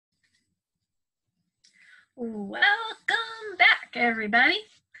Welcome back, everybody.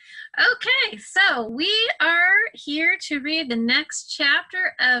 Okay, so we are here to read the next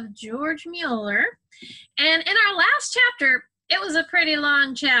chapter of George Muller. And in our last chapter, it was a pretty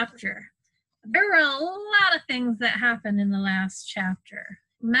long chapter. There were a lot of things that happened in the last chapter.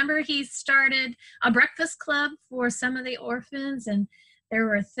 Remember, he started a breakfast club for some of the orphans, and there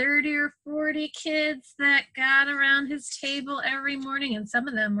were 30 or 40 kids that got around his table every morning, and some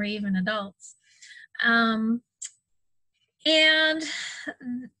of them were even adults. And everything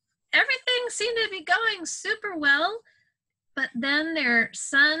seemed to be going super well, but then their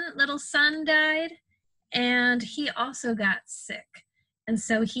little son died, and he also got sick. And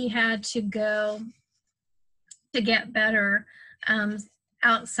so he had to go to get better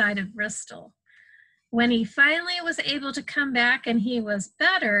outside of Bristol. When he finally was able to come back and he was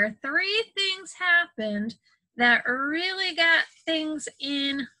better, 3 things happened that really got things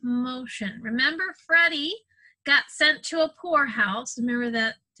in motion. Remember, Freddie got sent to a poorhouse. Remember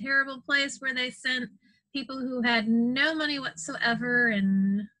that terrible place where they sent people who had no money whatsoever,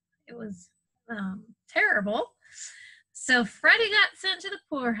 and it was terrible. So Freddie got sent to the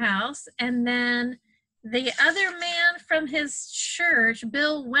poorhouse, and then the other man from his church,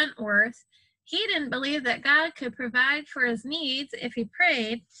 Bill Wentworth, he didn't believe that God could provide for his needs if he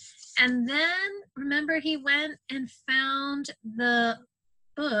prayed. And then, remember, he went and found the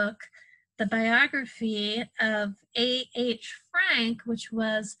book, the biography of A.H. Frank, which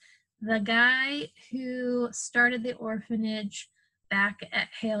was the guy who started the orphanage back at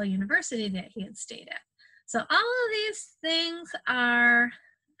Hale University that he had stayed at. So all of these things are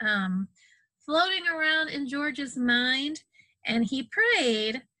floating around in George's mind, and he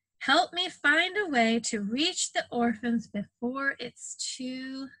prayed, "Help me find a way to reach the orphans before it's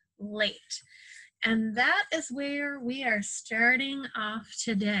too late." And that is where we are starting off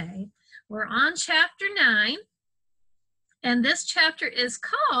today. We're on chapter 9, and this chapter is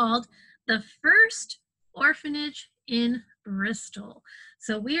called The First Orphanage in Bristol.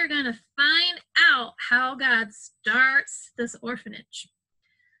 So we are going to find out how God starts this orphanage.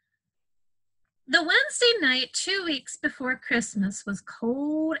 The Wednesday night, 2 weeks before Christmas, was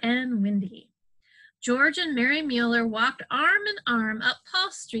cold and windy. George and Mary Muller walked arm in arm up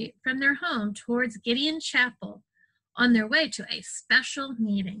Paul Street from their home towards Gideon Chapel on their way to a special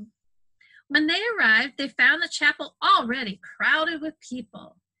meeting. When they arrived, they found the chapel already crowded with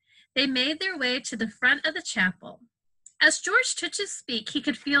people. They made their way to the front of the chapel. As George stood to speak, he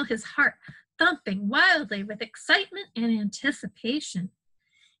could feel his heart thumping wildly with excitement and anticipation.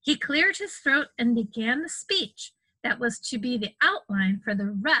 He cleared his throat and began the speech that was to be the outline for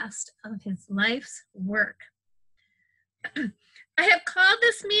the rest of his life's work. "I have called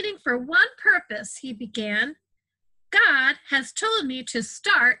this meeting for one purpose," he began. "God has told me to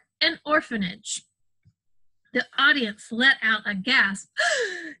start an orphanage." The audience let out a gasp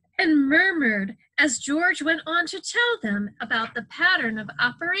and murmured as George went on to tell them about the pattern of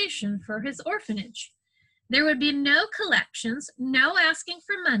operation for his orphanage. There would be no collections, no asking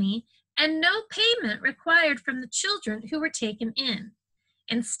for money, and no payment required from the children who were taken in.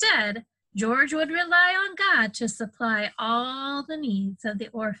 Instead, George would rely on God to supply all the needs of the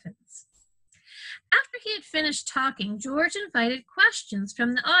orphans. After he had finished talking, George invited questions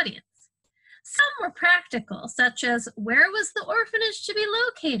from the audience. Some were practical, such as, where was the orphanage to be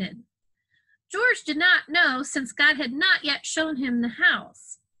located? George did not know, since God had not yet shown him the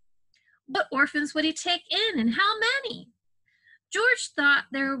house. What orphans would he take in, and how many? George thought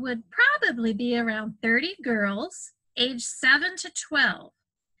there would probably be around 30 girls, aged 7 to 12.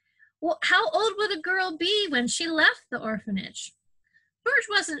 Well, how old would a girl be when she left the orphanage? George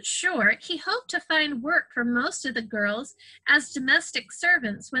wasn't sure. He hoped to find work for most of the girls as domestic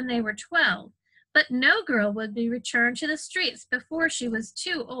servants when they were 12, but no girl would be returned to the streets before she was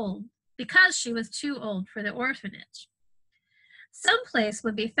too old, because she was too old for the orphanage. Some place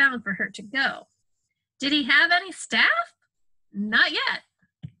would be found for her to go. Did he have any staff? Not yet.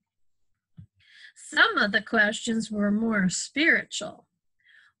 Some of the questions were more spiritual.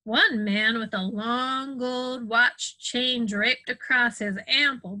 One man with a long gold watch chain draped across his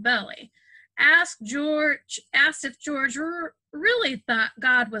ample belly asked if George really thought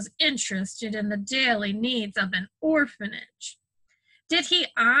God was interested in the daily needs of an orphanage. Did he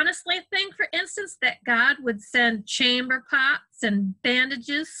honestly think, for instance, that God would send chamber pots and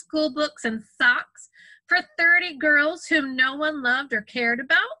bandages, school books, and socks for 30 girls whom no one loved or cared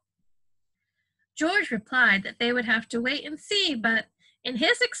about? George replied that they would have to wait and see, but in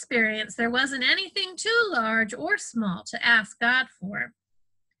his experience, there wasn't anything too large or small to ask God for.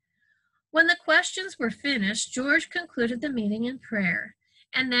 When the questions were finished, George concluded the meeting in prayer,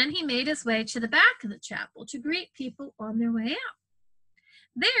 and then he made his way to the back of the chapel to greet people on their way out.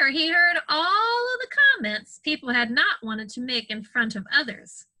 There he heard all of the comments people had not wanted to make in front of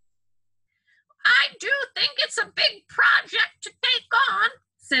others. "I do think it's a big project to take on,"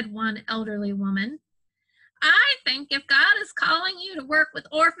 said one elderly woman. "I think if God is calling you to work with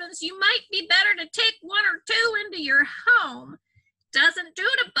orphans, you might be better to take one or two into your home. It doesn't do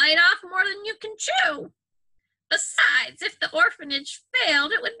to bite off more than you can chew. Besides, if the orphanage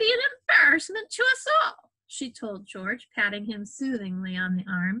failed, it would be an embarrassment to us all," she told George, patting him soothingly on the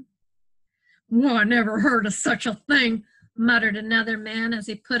arm. "Well, I never heard of such a thing," muttered another man as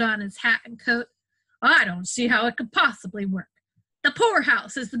he put on his hat and coat. "I don't see how it could possibly work. The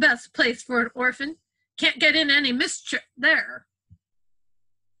poorhouse is the best place for an orphan. Can't get in any mischief there."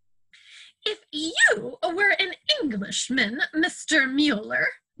 "If you were an Englishman, Mr. Muller,"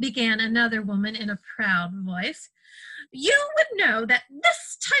 began another woman in a proud voice, "you would know that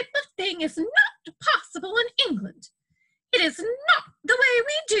this type of thing is not possible in England. It is not the way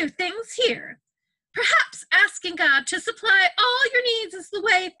we do things here. Perhaps asking God to supply all your needs is the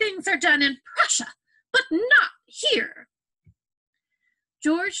way things are done in Prussia, but not here."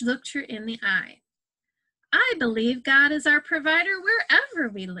 George looked her in the eye. "I believe God is our provider wherever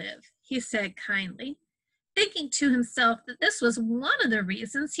we live," he said kindly, thinking to himself that this was one of the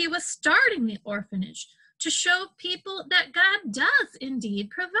reasons he was starting the orphanage, to show people that God does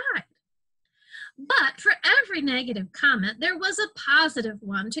indeed provide. But for every negative comment, there was a positive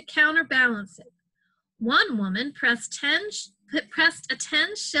one to counterbalance it. One woman pressed a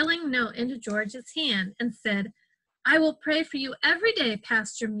 10-shilling note into George's hand and said, "I will pray for you every day,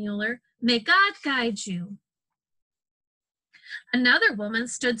 Pastor Muller. May God guide you." Another woman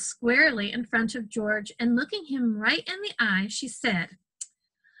stood squarely in front of George, and looking him right in the eye, she said,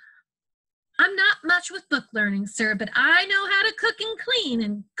 "I'm not much with book learning, sir, but I know how to cook and clean,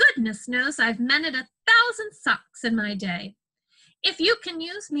 and goodness knows I've mended 1,000 socks in my day. If you can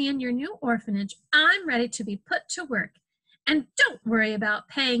use me in your new orphanage, I'm ready to be put to work. And don't worry about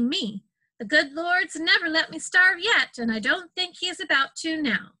paying me. The good Lord's never let me starve yet, and I don't think he's about to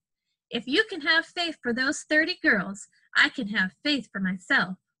now. If you can have faith for those 30 girls, I can have faith for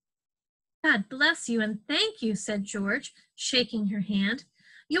myself." "God bless you and thank you," said George, shaking her hand.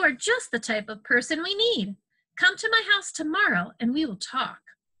 "You are just the type of person we need. Come to my house tomorrow and we will talk."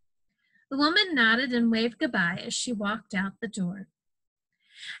 The woman nodded and waved goodbye as she walked out the door.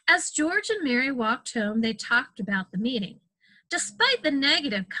 As George and Mary walked home, they talked about the meeting. Despite the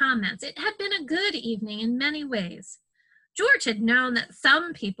negative comments, it had been a good evening in many ways. George had known that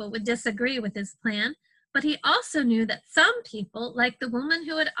some people would disagree with his plan, but he also knew that some people, like the woman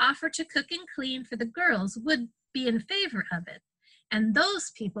who had offered to cook and clean for the girls, would be in favor of it, and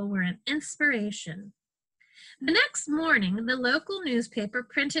those people were an inspiration. The next morning, the local newspaper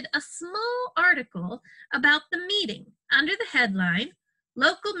printed a small article about the meeting under the headline,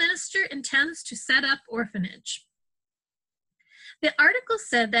 "Local Minister Intends to Set Up Orphanage." The article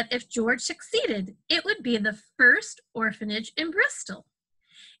said that if George succeeded, it would be the first orphanage in Bristol.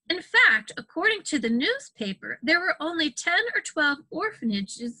 In fact, according to the newspaper, there were only 10 or 12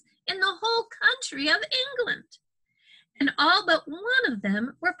 orphanages in the whole country of England. And all but one of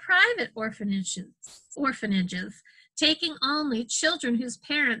them were private orphanages, taking only children whose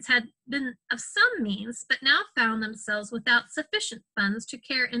parents had been of some means, but now found themselves without sufficient funds to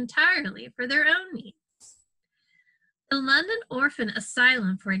care entirely for their own needs. The London Orphan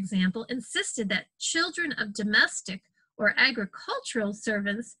Asylum, for example, insisted that children of domestic or agricultural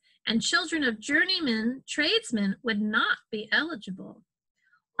servants and children of journeymen tradesmen would not be eligible.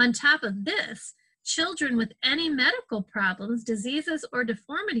 On top of this, children with any medical problems, diseases, or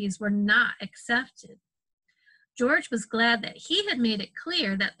deformities were not accepted. George was glad that he had made it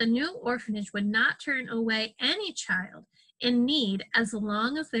clear that the new orphanage would not turn away any child in need as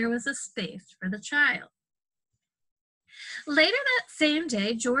long as there was a space for the child. Later that same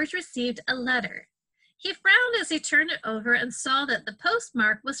day, George received a letter. He frowned as he turned it over and saw that the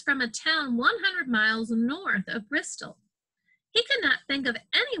postmark was from a town 100 miles north of Bristol. He could not think of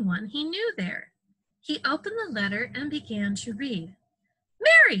anyone he knew there. He opened the letter and began to read.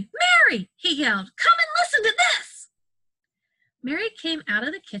 "Mary, Mary," he yelled, "come and listen to this." Mary came out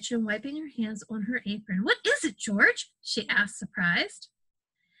of the kitchen, wiping her hands on her apron. "What is it, George?" she asked, surprised.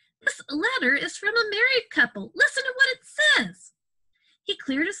 "This letter is from a married couple. Listen to what it says." He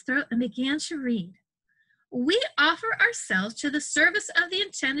cleared his throat and began to read. "We offer ourselves to the service of the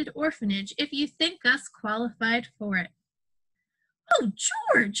intended orphanage if you think us qualified for it." "Oh,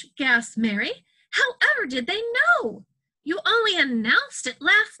 George," gasped Mary, "however did they know? You only announced it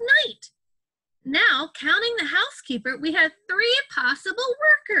last night." Now, counting the housekeeper, we had 3 possible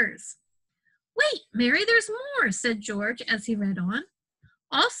workers. Wait, Mary, there's more, said George as he read on.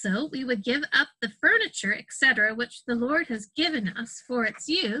 Also, we would give up the furniture, etc., which the Lord has given us for its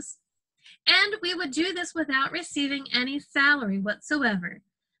use, and we would do this without receiving any salary whatsoever,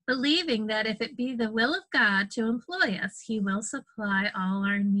 believing that if it be the will of God to employ us, he will supply all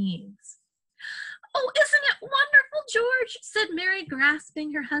our needs. Oh, isn't it wonderful, George? Said Mary,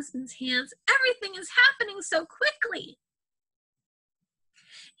 grasping her husband's hands. Everything is happening so quickly.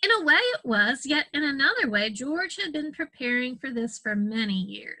 In a way it was, yet in another way, George had been preparing for this for many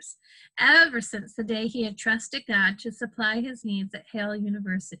years, ever since the day he had trusted God to supply his needs at Hale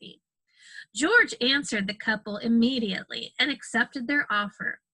University. George answered the couple immediately and accepted their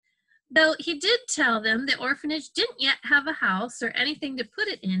offer, though he did tell them the orphanage didn't yet have a house or anything to put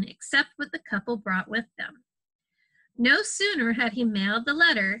it in except what the couple brought with them. No sooner had he mailed the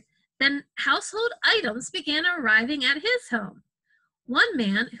letter than household items began arriving at his home. One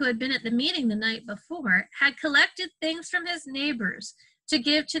man who had been at the meeting the night before had collected things from his neighbors to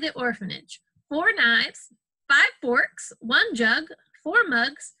give to the orphanage: 4 knives, 5 forks, 1 jug, 4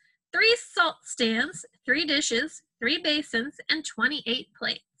 mugs, 3 salt stands, 3 dishes, 3 basins, and 28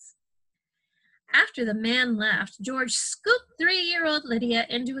 plates. After the man left, George scooped 3-year-old Lydia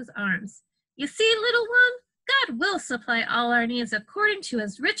into his arms. You see, little one, God will supply all our needs according to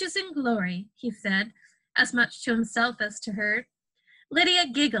his riches and glory, he said, as much to himself as to her. Lydia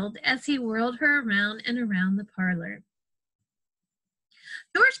giggled as he whirled her around and around the parlor.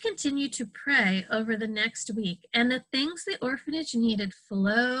 George continued to pray over the next week, and the things the orphanage needed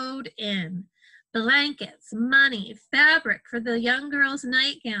flowed in. Blankets, money, fabric for the young girls'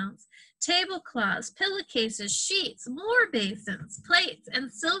 nightgowns, tablecloths, pillowcases, sheets, more basins, plates,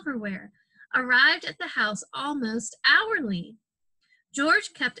 and silverware arrived at the house almost hourly.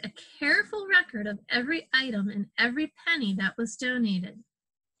 George kept a careful record of every item and every penny that was donated.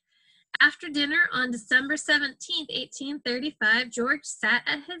 After dinner on December 17, 1835, George sat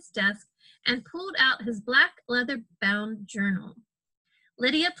at his desk and pulled out his black leather-bound journal.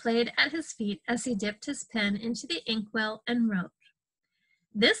 Lydia played at his feet as he dipped his pen into the inkwell and wrote.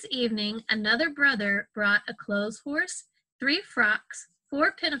 This evening, another brother brought a clothes horse, 3 frocks,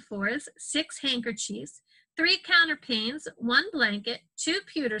 4 pinafores, 6 handkerchiefs, 3 counterpanes, 1 blanket, 2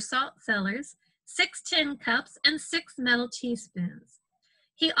 pewter salt cellars, 6 tin cups, and 6 metal teaspoons.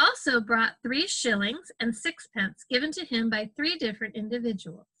 He also brought 3 shillings and 6pence given to him by 3 different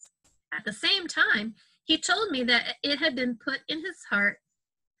individuals. At the same time, he told me that it had been put in his heart.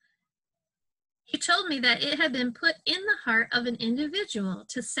 He told me that it had been put in the heart of an individual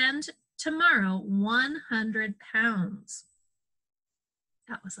to send tomorrow 100 pounds.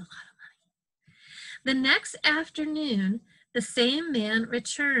 That was a lot of money. The next afternoon, the same man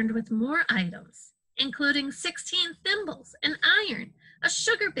returned with more items, including 16 thimbles, an iron, a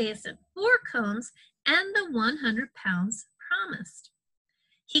sugar basin, 4 combs, and the 100 pounds promised.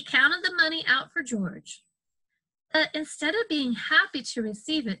 He counted the money out for George. But instead of being happy to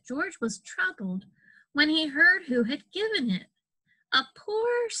receive it, George was troubled when he heard who had given it. A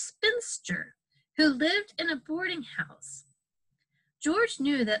poor spinster who lived in a boarding house. George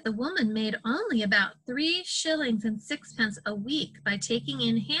knew that the woman made only about 3 shillings and 6pence a week by taking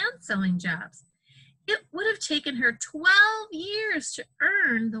in hand sewing jobs. It would have taken her 12 years to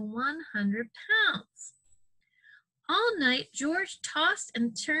earn the 100 pounds. All night, George tossed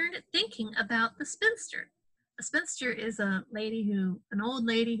and turned thinking about the spinster. A spinster is an old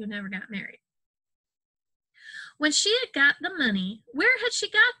lady who never got married. When she had got the money, where had she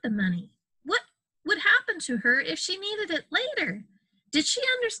got the money? What would happen to her if she needed it later? Did she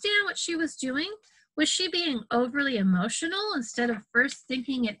understand what she was doing? Was she being overly emotional instead of first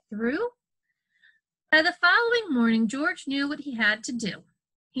thinking it through? By the following morning, George knew what he had to do.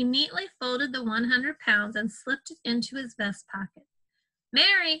 He neatly folded the 100 pounds and slipped it into his vest pocket.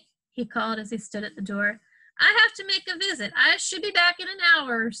 Mary, he called as he stood at the door, I have to make a visit. I should be back in an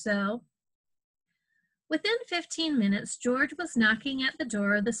hour or so. Within 15 minutes, George was knocking at the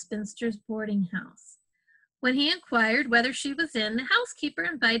door of the spinster's boarding house. When he inquired whether she was in, the housekeeper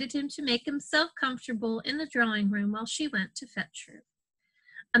invited him to make himself comfortable in the drawing room while she went to fetch her.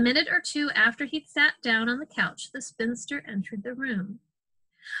 A minute or 2 after he'd sat down on the couch, the spinster entered the room.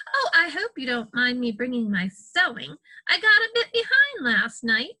 Oh, I hope you don't mind me bringing my sewing. I got a bit behind last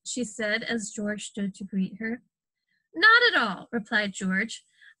night, she said as George stood to greet her. Not at all, replied George.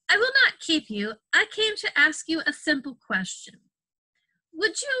 I will not keep you. I came to ask you a simple question.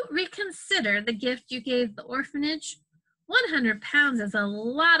 Would you reconsider the gift you gave the orphanage? 100 pounds is a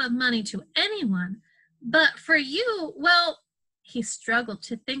lot of money to anyone, but for you, well, He struggled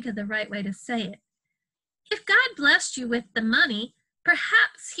to think of the right way to say it. If God blessed you with the money,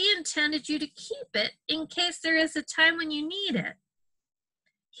 perhaps he intended you to keep it in case there is a time when you need it.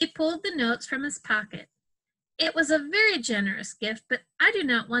 He pulled the notes from his pocket. It was a very generous gift, but I do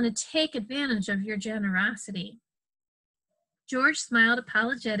not want to take advantage of your generosity. George smiled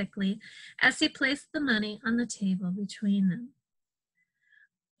apologetically as he placed the money on the table between them.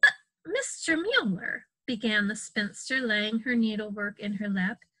 But, Mr. Muller, began the spinster, laying her needlework in her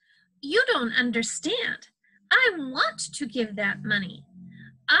lap, you don't understand. I want to give that money.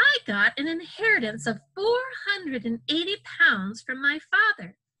 I got an inheritance of 480 pounds from my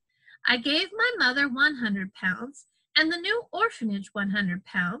father. I gave my mother 100 pounds and the new orphanage 100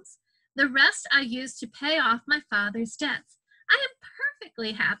 pounds. The rest I used to pay off my father's debts. I am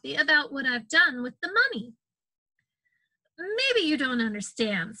perfectly happy about what I've done with the money. Maybe you don't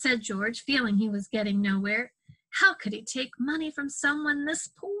understand, said George, feeling he was getting nowhere. How could he take money from someone this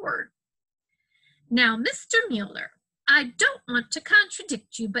poor? Now, Mr. Muller, I don't want to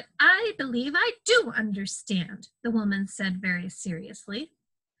contradict you, but I believe I do understand, the woman said very seriously.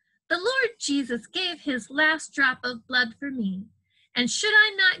 The Lord Jesus gave his last drop of blood for me, and should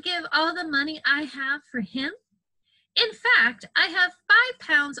I not give all the money I have for him? In fact, I have 5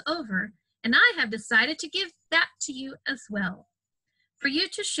 pounds over, and I have decided to give that to you as well, for you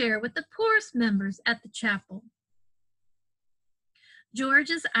to share with the poorest members at the chapel.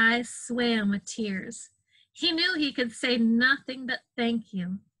 George's eyes swam with tears. He knew he could say nothing but thank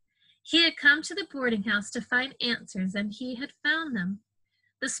you. He had come to the boarding house to find answers, and he had found them.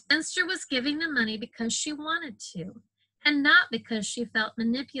 The spinster was giving the money because she wanted to, and not because she felt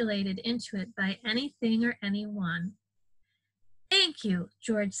manipulated into it by anything or anyone. Thank you,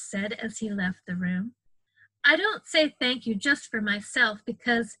 George said as he left the room. I don't say thank you just for myself,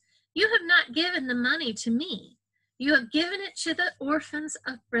 because you have not given the money to me. You have given it to the orphans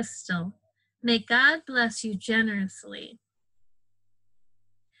of Bristol. May God bless you generously.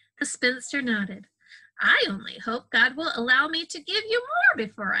 The spinster nodded. I only hope God will allow me to give you more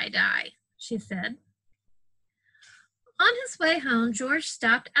before I die, she said. On his way home, George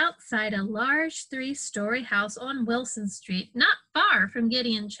stopped outside a large 3-story house on Wilson Street, not far from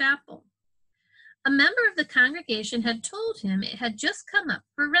Gideon Chapel. A member of the congregation had told him it had just come up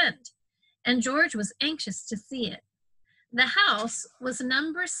for rent, and George was anxious to see it. The house was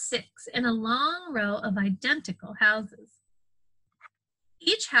number 6 in a long row of identical houses.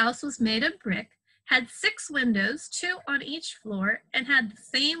 Each house was made of brick, had 6 windows, 2 on each floor, and had the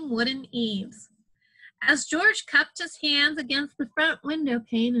same wooden eaves. As George cupped his hands against the front window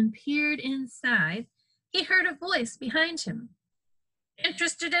pane and peered inside, he heard a voice behind him.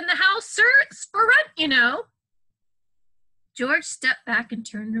 Interested in the house, sir? It's for rent, you know. George stepped back and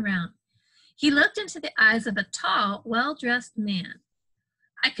turned around. He looked into the eyes of a tall, well-dressed man.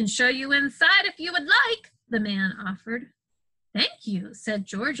 I can show you inside if you would like, the man offered. Thank you, said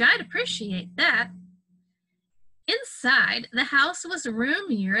George. I'd appreciate that. Inside, the house was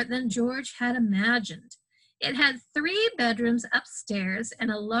roomier than George had imagined. It had 3 bedrooms upstairs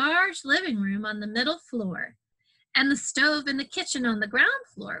and a large living room on the middle floor, and the stove in the kitchen on the ground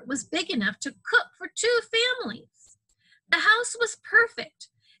floor was big enough to cook for 2 families. The house was perfect,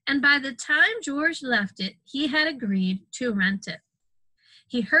 and by the time George left it, he had agreed to rent it.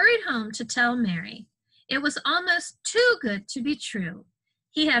 He hurried home to tell Mary. It was almost too good to be true.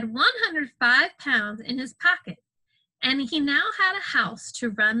 He had 105 pounds in his pocket, and he now had a house to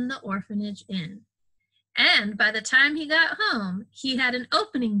run the orphanage in. And by the time he got home, he had an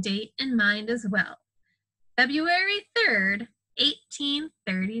opening date in mind as well, February 3rd,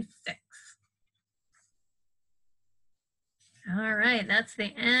 1836. All right, that's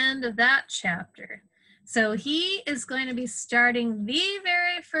the end of that chapter. So he is going to be starting the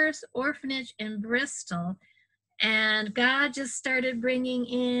very first orphanage in Bristol, and God just started bringing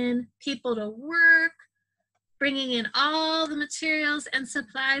in people to work, bringing in all the materials and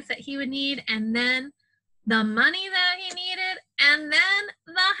supplies that he would need, and then the money that he needed, and then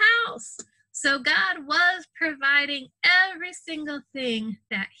the house. So God was providing every single thing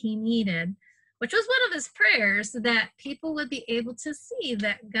that he needed, which was one of his prayers, so that people would be able to see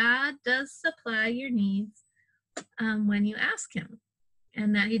that God does supply your needs when you ask him,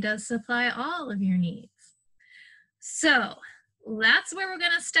 and that he does supply all of your needs. So that's where we're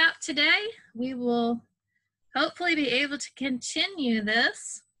going to stop today. We will hopefully be able to continue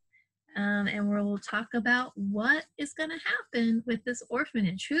this, and we'll talk about what is going to happen with this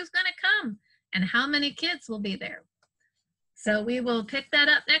orphanage, who's going to come, and how many kids will be there. So we will pick that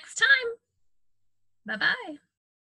up next time. Bye-bye.